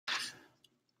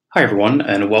Hi everyone,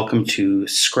 and welcome to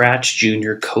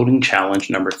ScratchJr Coding Challenge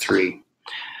number 3.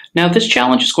 Now this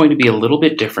challenge is going to be a little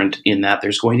bit different in that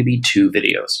there's going to be two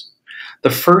videos. The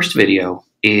first video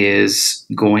is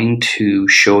going to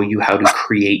show you how to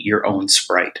create your own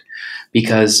sprite,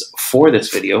 because for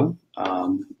this video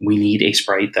we need a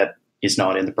sprite that is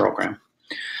not in the program.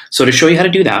 So to show you how to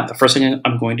do that, the first thing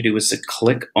I'm going to do is to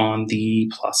click on the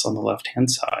plus on the left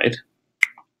hand side,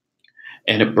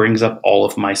 and it brings up all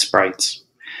of my sprites.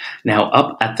 Now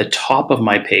up at the top of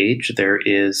my page, there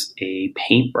is a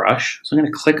paintbrush. So I'm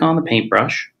going to click on the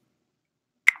paintbrush,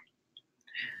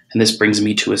 and this brings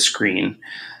me to a screen.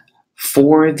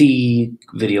 For the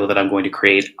video that I'm going to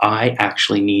create, I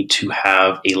actually need to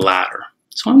have a ladder.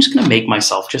 So I'm just going to make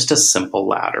myself just a simple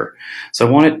ladder. So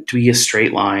I want it to be a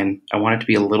straight line. I want it to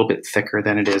be a little bit thicker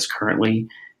than it is currently.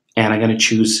 And I'm going to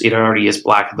choose, it already is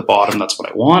black at the bottom. That's what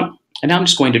I want. And now I'm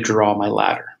just going to draw my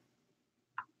ladder.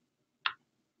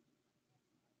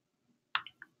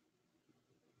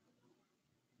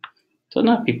 Doesn't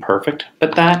have to be perfect,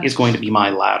 but that is going to be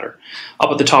my ladder.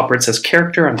 Up at the top where it says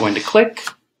character, I'm going to click.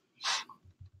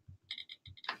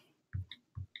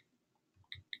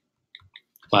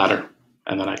 Ladder.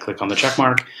 And then I click on the check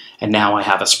mark. And now I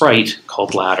have a sprite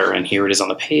called ladder. And here it is on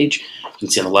the page. You can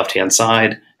see on the left-hand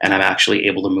side. And I'm actually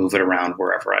able to move it around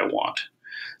wherever I want.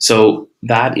 So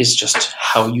that is just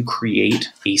how you create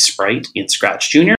a sprite in ScratchJr.